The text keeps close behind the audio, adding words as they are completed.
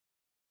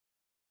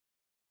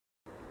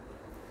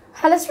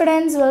Hello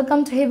students,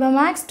 welcome to Hiba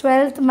Max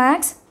 12th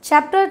Max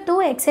Chapter 2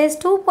 Exercise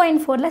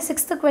 2.4 la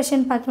 6th question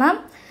பார்க்கலாம்.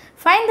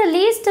 Find the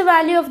least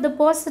value of the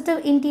positive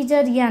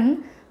integer n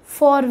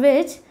for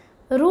which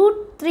root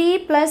 3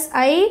 plus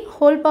I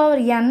whole power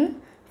n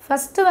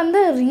first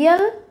வந்து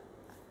real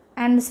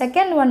and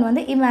second one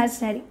வந்து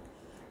imaginary.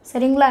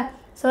 சரிங்களா?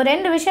 So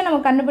ரெண்டு விஷயம் நம்ம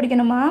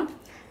கண்டுபிடிக்கணுமா?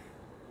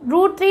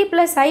 root 3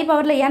 plus I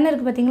பவரில் n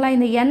இருக்குது பார்த்தீங்களா?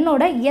 இந்த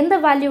n-ஓட எந்த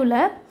வேல்யூவில்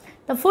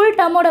the full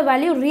term oda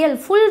value real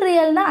full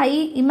real na I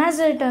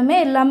imaginary term e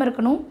illama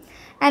irukanum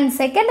and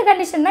second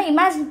condition na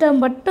imaginary term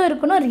mattum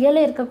irukanum real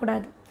e irukka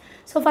koodadu.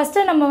 So first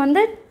நம்ம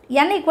வந்து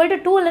n equal to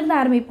 2 ல இருந்து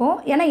ஆரம்பிப்போம்.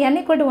 ஏனா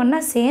n equal to 1 னா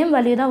same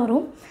value தான்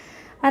வரும்.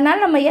 அதனால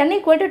நம்ம n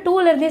equal to 2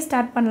 ல இருந்தே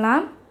ஸ்டார்ட்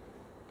பண்ணலாம்.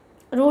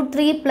 root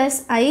 3 plus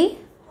I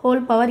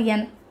whole power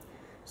n.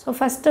 So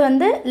first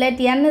வந்து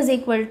let n is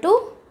equal to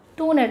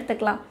 2 னு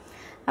எடுத்துக்கலாம்.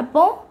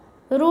 அப்போ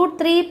root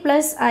 3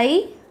 plus I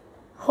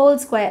whole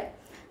square.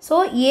 So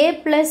a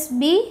plus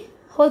b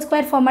whole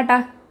square formata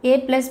a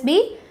plus b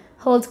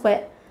whole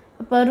square.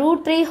 அப்போ root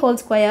 3 whole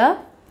square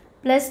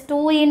plus 2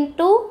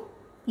 into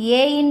a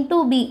into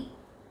b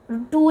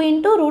 2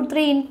 into root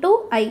 3 into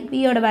I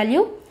b oda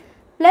value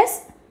plus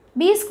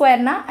b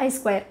square na I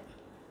square.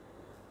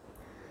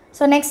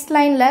 So next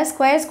line la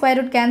square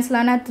root cancel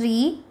ana 3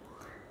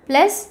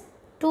 plus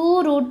 2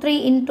 root 3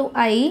 into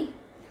I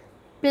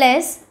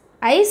plus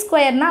I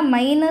square na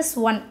minus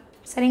 1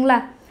 சரிங்களா?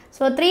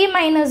 So 3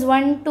 minus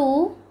 1 2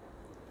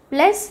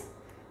 plus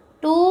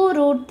 2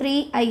 root 3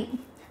 I.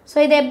 So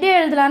இது எப்படி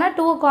எழுதலாம்னா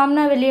 2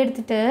 காமனா வெளியே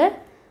எடுத்துட்டு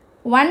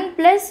 1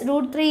 plus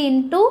root 3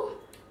 into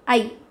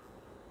I.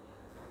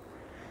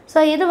 So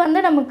இது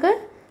வந்து நமக்கு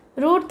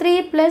root 3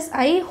 plus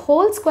I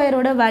whole square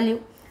ஓட வேல்யூ.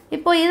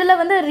 இப்போ இதில்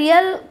வந்து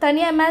ரியல்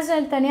தனியாக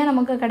இமேஜினரி தனியாக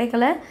நமக்கு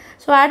கிடைக்கல.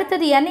 ஸோ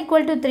அடுத்தது n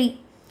equal to 3.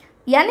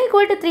 n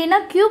equal to 3னா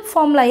cube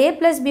formula a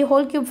plus b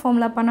whole cube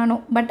formula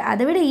பண்ணணும். பட்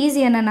அதை விட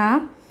ஈஸி என்னென்னா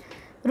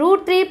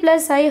root 3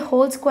 plus I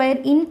whole square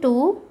into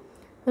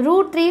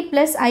root 3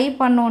 plus I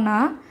பண்ணோன்னா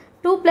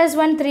 2 plus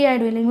 1 3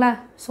 ஆகிடும் இல்லைங்களா?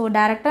 ஸோ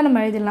டேரெக்டாக நம்ம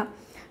எழுதிடலாம்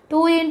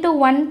 2 into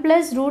 1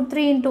 plus root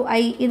 3 into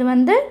I. இது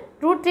வந்து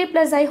root 3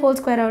 plus I whole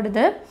square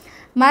ஆகிடுது.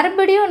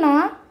 மறுபடியும்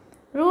நான்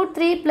root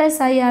 3 plus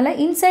I all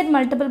inside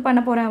multiple பண்ண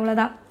போகிறேன்,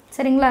 அவ்வளோதான்.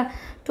 சரிங்களா?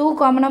 2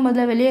 காமனாக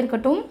முதல்ல வெளியே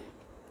இருக்கட்டும்.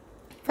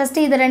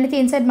 ஃபஸ்ட்டு இதை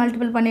ரெண்டுத்தையும் இன்சைட்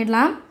மல்டிபிள்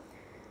பண்ணிடலாம்.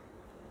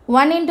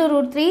 1 into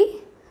root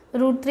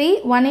 3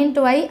 1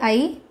 into I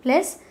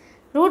plus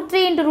root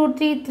 3 into root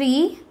 3 3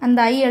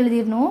 அந்த I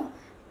எழுதிடணும்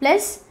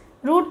plus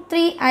root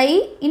 3 I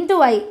into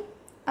I.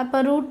 அப்போ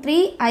root 3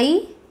 I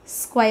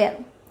square.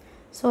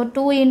 So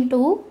 2 into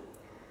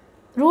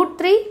root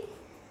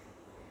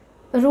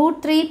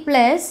 3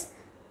 plus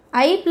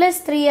I plus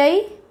 3I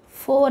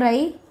 4I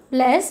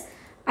plus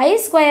I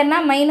square na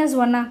minus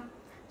 1.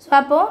 So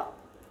அப்போது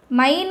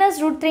minus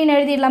root 3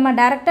 எழுதிடலாமா?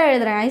 டேரெக்டாக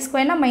எழுதுகிறேன். I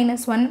square na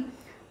minus 1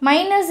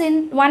 minus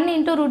 1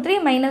 into root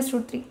 3 minus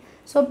root 3.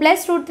 So plus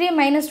root 3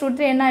 minus root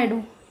 3 என்ன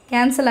ஆகிடும்?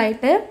 Cancel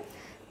ஆகிட்டு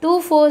 2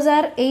 4s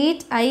are 8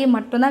 I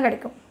மட்டும்தான்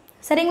கிடைக்கும்.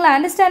 சரிங்களா?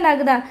 Understand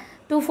ஆகுதா?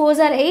 2 4s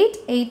are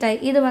 8 I.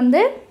 இது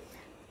வந்து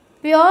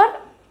பியோர்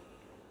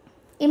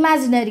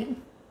இமேஜினரி.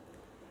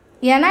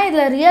 ஏன்னா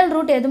இதில் ரியல்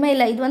ரூட் எதுவுமே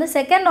இல்லை. இது வந்து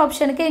செகண்ட்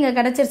ஆப்ஷனுக்கு இங்கே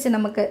கிடச்சிருச்சு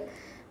நமக்கு.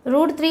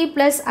 root 3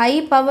 plus I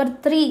power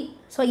 3.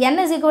 So n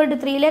is equal to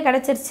 3லே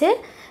கிடச்சிருச்சு.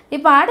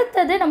 இப்போ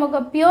அடுத்தது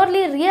நமக்கு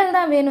பியூர்லி ரியல்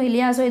தான் வேணும்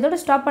இல்லையா? ஸோ இதோட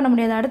ஸ்டாப் பண்ண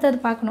முடியாது, அடுத்தது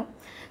பார்க்கணும்.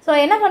 ஸோ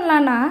என்ன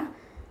பண்ணலான்னா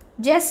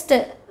just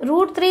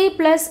root 3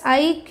 plus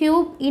I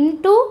cube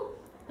into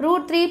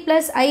root 3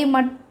 plus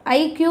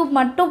I cube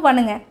மட்டும்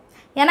பண்ணுங்கள்.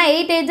 ஏன்னா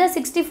 8 8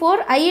 64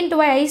 I into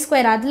I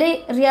square அதிலே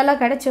ரியலாக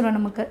கிடச்சிடும்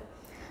நமக்கு.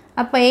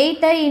 அப்போ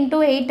 8I into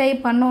 8I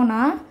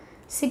பண்ணோன்னா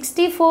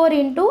 64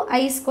 into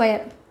I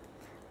square.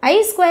 I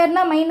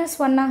squareனா minus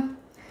 1.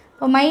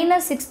 இப்போ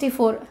minus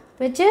 64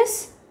 which is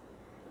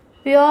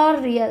pure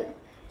real.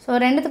 So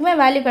ரெண்டுத்துக்குமே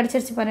வேல்யூ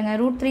கிடச்சிருச்சு பாருங்கள்.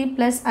 root 3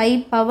 plus I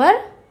power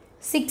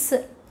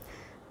 6.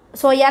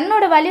 So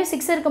என்னோட வேல்யூ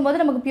 6 இருக்கும்போது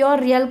நமக்கு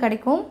பியோர் ரியல்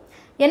கிடைக்கும்.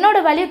 என்னோட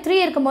வேல்யூ 3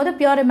 இருக்கும்போது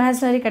பியோர்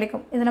இமேஜினரி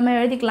கிடைக்கும். இதை நம்ம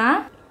எழுதிக்கலாம்.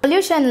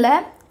 சொல்யூஷனில்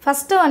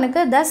ஃபஸ்ட்டு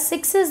ஒனுக்கு thus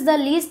 6 is the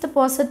least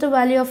positive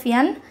value of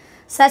n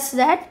such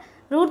that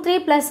root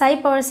 3 plus I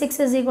power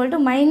 6 is equal to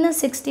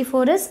minus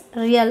 64 is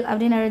real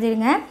அப்படின்னு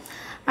எழுதிடுங்க.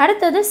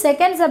 அடுத்தது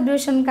second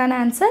சப்டிவிஷனுக்கான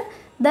answer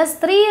thus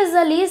 3 is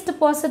the least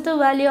positive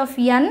value of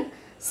n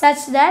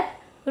such that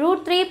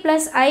root 3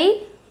 plus I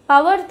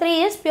power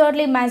 3 is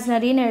purely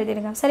imaginary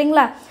எழுதிடுங்க.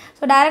 சரிங்களா?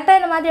 So டேரெக்டாக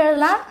இந்த மாதிரி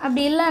எழுதலாம்.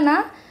 அப்படி இல்லைன்னா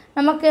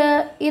நமக்கு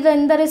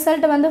இந்த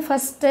ரிசல்ட் வந்து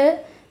ஃபஸ்ட்டு,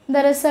 இந்த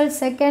ரிசல்ட்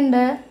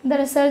செகண்டு, இந்த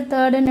ரிசல்ட்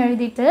தேர்டுன்னு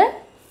எழுதிட்டு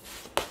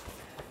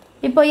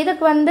இப்போ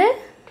இதுக்கு வந்து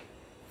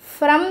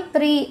ஃப்ரம்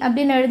 3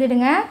 அப்படின்னு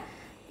எழுதிடுங்க.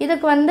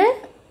 இதுக்கு வந்து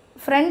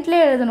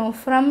ஃப்ரண்ட்லேயே எழுதணும்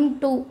ஃப்ரம்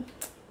 2.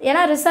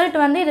 ஏன்னா ரிசல்ட்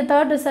வந்து இது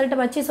தேர்ட் ரிசல்ட்டை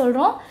வச்சு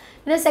சொல்கிறோம்,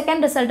 இது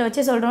செகண்ட் ரிசல்ட்டை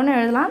வச்சு சொல்கிறோன்னு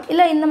எழுதலாம்.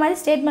 இல்லை இந்த மாதிரி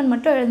ஸ்டேட்மெண்ட்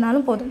மட்டும்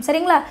எழுதினாலும் போதும்.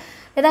 சரிங்களா?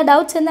 ஏதாவது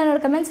டவுட்ஸ் இருந்தால்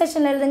என்னோட கமெண்ட்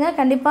செக்ஷனில் எழுதுங்க.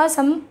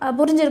 கண்டிப்பாக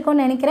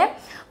புரிஞ்சிருக்கும்னு நினைக்கிறேன்.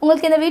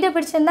 உங்களுக்கு இந்த வீடியோ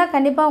பிடிச்சிருந்தால்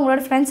கண்டிப்பாக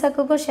உங்களோட ஃப்ரெண்ட்ஸ்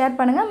சர்க்கிளுக்கும் ஷேர்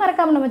பண்ணுங்கள்.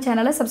 மறக்காமல் நம்ம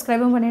சேனலை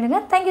சப்ஸ்கிரைபும் பண்ணிவிடுங்க.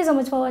 தேங்க்யூ ஸோ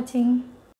மச் ஃபார் வாட்சிங்.